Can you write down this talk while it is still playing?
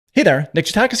Hey there, Nick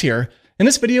here. In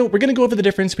this video, we're going to go over the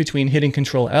difference between hitting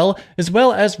CTRL L as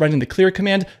well as running the clear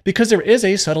command because there is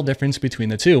a subtle difference between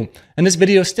the two. And this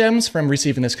video stems from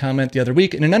receiving this comment the other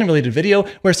week in an unrelated video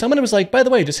where someone was like, by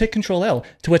the way, just hit CTRL L,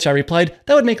 to which I replied,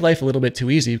 that would make life a little bit too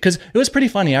easy, because it was pretty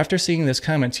funny. After seeing this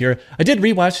comment here, I did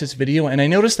rewatch this video and I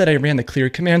noticed that I ran the clear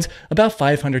command about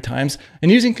 500 times,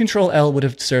 and using CTRL L would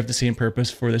have served the same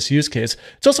purpose for this use case.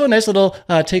 It's also a nice little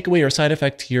takeaway or side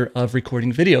effect here of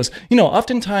recording videos. You know,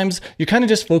 oftentimes you're kind of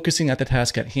just focusing at the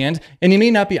task at hand, and you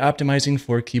may not be optimizing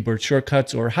for keyboard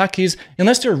shortcuts or hotkeys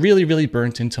unless they're really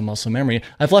burnt into muscle memory.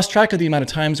 I've lost track of the amount of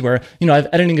times where, you know, I'm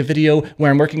editing a video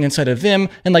where I'm working inside of Vim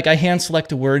and like I hand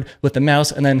select a word with the mouse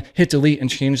and then hit delete and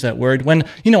change that word when,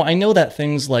 you know, I know that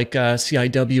things like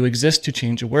CIW exist to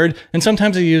change a word, and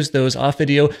sometimes I use those off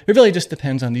video. It really just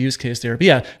depends on the use case there. But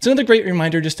yeah, it's another great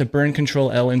reminder just to burn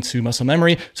Control L into muscle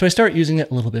memory so I start using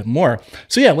it a little bit more.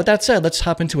 So yeah, with that said, let's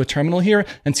hop into a terminal here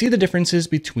and see the differences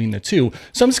between the two.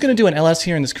 So I'm just going to do an ls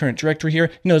here in this current directory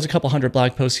here. You know, there's a couple hundred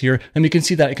blog posts here, and we can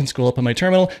see that I can scroll up on my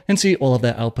terminal and see all of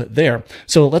that output there.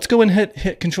 So let's go and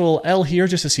hit Control L here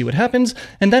just to see what happens,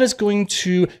 and that is going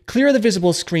to clear the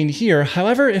visible screen here.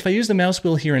 However, if I use the mouse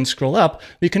wheel here and scroll up,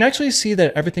 we can actually see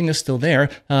that everything is still there,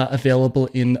 available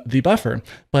in the buffer.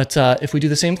 But if we do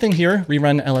the same thing here,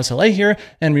 rerun lsla here,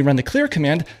 and we run the clear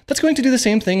command, that's going to do the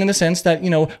same thing in the sense that, you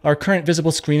know, our current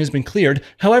visible screen has been cleared.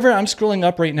 However, I'm scrolling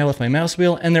up right now with my mouse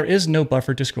wheel, and there is no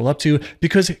buffer to scroll up to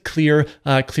because clear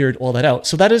cleared all that out.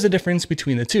 So that is the difference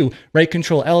between the two, right?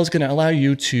 Control L is going to allow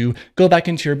you to go back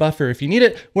into your buffer if you need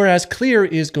it, whereas clear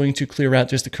is going to clear out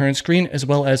just the current screen as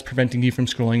well as preventing you from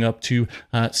scrolling up to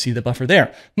see the buffer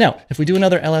there. Now, if we do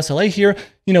another lsla here,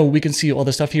 you know, we can see all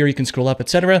the stuff here. You can scroll up,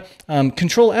 etc.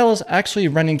 Control L is actually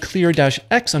running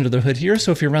clear-x under the hood here.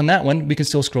 So if you run that one, we can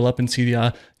still scroll up and see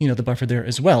the, you know, the buffer there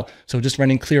as well. So just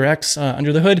running clear-x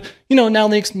under the hood, you know, now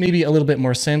makes maybe a little bit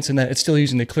more sense in that it's still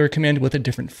using the clear command with a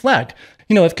different flag.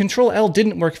 You know, if Control L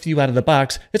didn't work for you out of the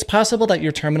box, it's possible that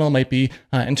your terminal might be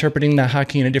interpreting that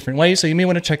hotkey in a different way. So you may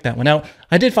want to check that one out.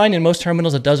 I did find in most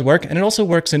terminals it does work, and it also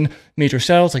works in major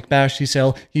shells like bash, C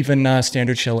shell, even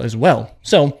standard shell as well.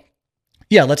 So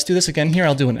yeah, let's do this again here.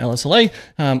 I'll do an lsla.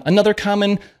 Another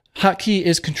common hotkey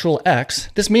is Control X.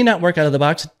 This may not work out of the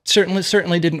box.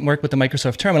 Certainly didn't work with the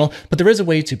Microsoft terminal, but there is a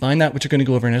way to bind that, which we're going to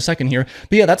go over in a second here.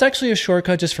 But yeah, that's actually a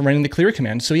shortcut just for running the clear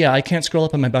command. So yeah, I can't scroll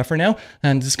up on my buffer now,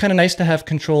 and it's kind of nice to have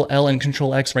Control L and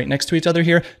Control X right next to each other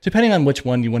here, depending on which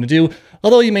one you want to do.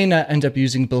 Although you may not end up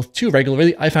using both too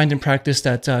regularly, I find in practice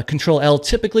that Control L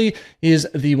typically is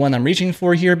the one I'm reaching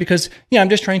for here because, yeah, I'm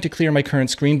just trying to clear my current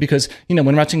screen because, you know,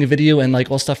 when watching a video and like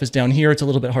all stuff is down here, it's a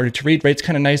little bit harder to read, right? It's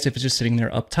kind of nice if it's just sitting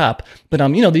there up top. But,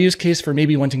 you know, the use case for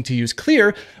maybe wanting to use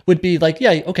clear would be like,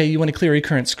 yeah, okay, you want to clear your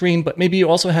current screen, but maybe you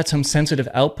also had some sensitive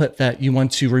output that you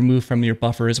want to remove from your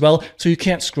buffer as well, so you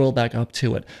can't scroll back up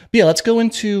to it. But yeah, let's go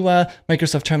into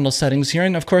Microsoft Terminal settings here,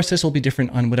 and of course, this will be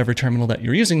different on whatever terminal that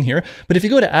you're using here. But if you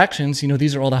go to Actions, you know,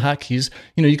 these are all the hotkeys.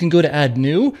 You know, you can go to Add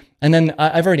New, and then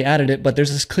I've already added it, but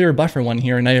there's this clear buffer one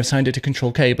here, and I assigned it to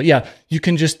Control K. But yeah, you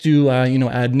can just do, you know,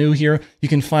 Add New here. You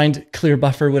can find clear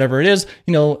buffer, whatever it is,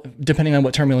 you know, depending on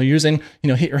what terminal you're using. You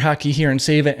know, hit your hotkey here and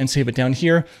save it down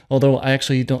here. Although I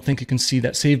actually don't think you can see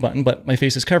that save button, but my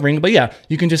face is covering. But yeah,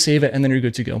 you can just save it and then you're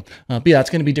good to go. But yeah, it's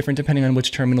going to be different depending on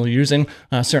which terminal you're using.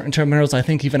 Certain terminals, I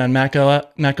think even on Mac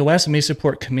OS, may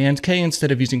support Command K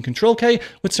instead of using Control K.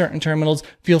 With certain terminals,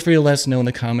 feel free to let us know in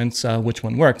the comments which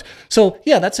one worked. So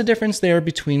yeah, that's the difference there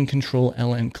between Control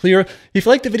L and clear. If you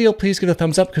liked the video, please give it a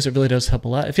thumbs up because it really does help a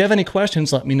lot. If you have any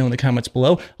questions, let me know in the comments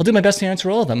below. I'll do my best to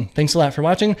answer all of them. Thanks a lot for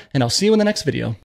watching, and I'll see you in the next video.